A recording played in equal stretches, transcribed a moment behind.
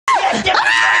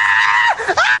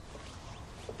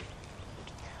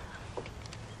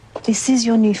This is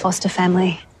your new foster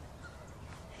family.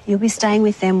 You'll be staying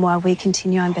with them while we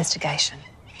continue our investigation.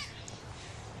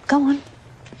 Go on.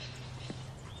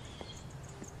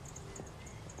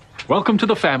 Welcome to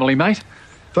the family, mate.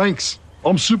 Thanks.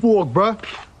 I'm Superwog, bro.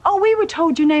 Oh, we were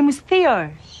told your name was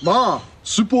Theo. Nah,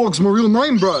 Superwog's my real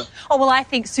name, bro. Oh, well, I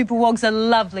think Superwog's a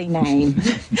lovely name.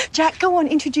 Jack, go on,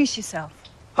 introduce yourself.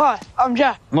 Hi, I'm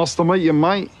Jack. Nice to meet you,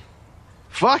 mate.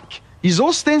 Fuck, he's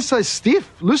all stand so stiff.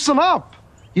 Loosen up.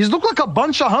 He's look like a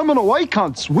bunch of home and away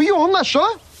cunts. Were you on that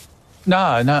show? No,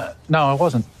 I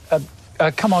wasn't.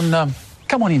 Come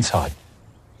on inside.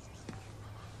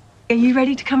 Are you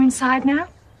ready to come inside now?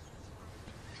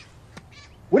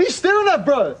 What are you staring at,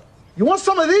 bro? You want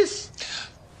some of this?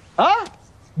 Huh?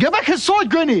 Get back inside,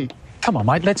 Granny. Come on,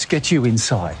 mate, let's get you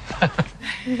inside.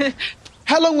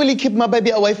 How long will you keep my baby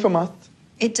away from us?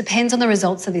 It depends on the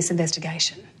results of this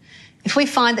investigation. If we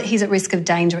find that he's at risk of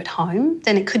danger at home,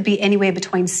 then it could be anywhere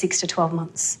between 6 to 12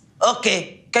 months.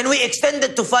 Okay, can we extend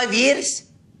it to 5 years?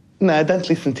 No, don't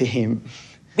listen to him.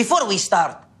 Before we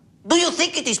start, do you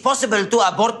think it is possible to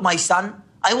abort my son?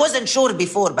 I wasn't sure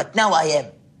before, but now I am.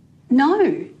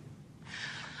 No.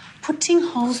 Putting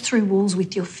holes through walls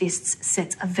with your fists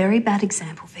sets a very bad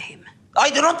example for him. I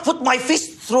do not put my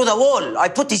fist through the wall. I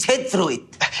put his head through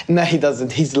it. No, he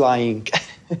doesn't. He's lying.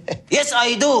 Yes,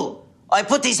 I do. I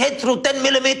put his head through 10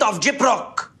 millimeter of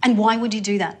gyprock. And why would you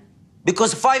do that?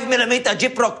 Because 5 millimeter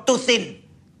gyprock too thin.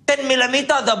 10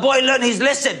 millimeter, the boy learn his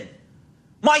lesson.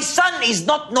 My son is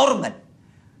not normal.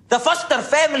 The foster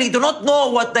family do not know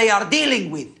what they are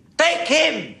dealing with. Take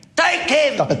him! Take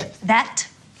him! Stop it. That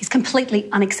is completely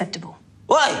unacceptable.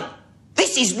 Why?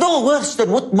 This is no worse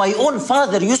than what my own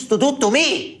father used to do to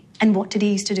me. And what did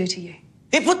he used to do to you?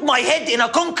 He put my head in a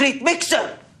concrete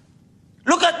mixer.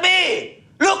 Look at me!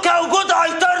 Look how good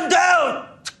I turned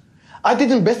out! I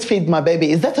didn't breastfeed my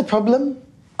baby. Is that a problem?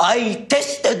 I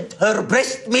tested her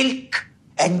breast milk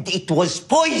and it was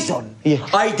poison. Yeah.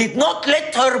 I did not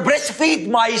let her breastfeed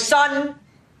my son.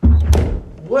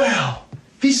 Wow,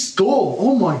 this door,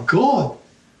 oh my God.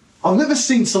 I've never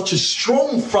seen such a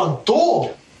strong front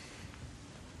door.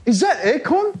 Is that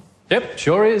aircon? Yep,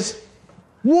 sure is.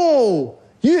 Whoa,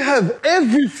 you have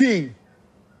everything.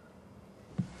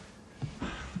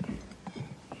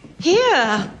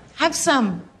 Here, have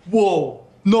some. Whoa,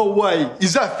 no way.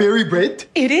 Is that fairy bread?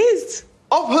 It is.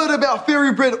 I've heard about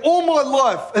fairy bread all my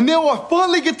life, and now I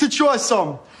finally get to try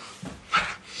some.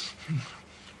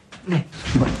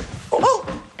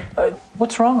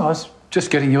 What's wrong? I was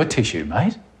just getting you a tissue,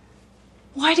 mate.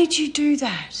 Why did you do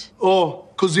that? Oh,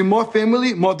 because in my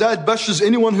family, my dad bashes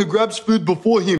anyone who grabs food before him.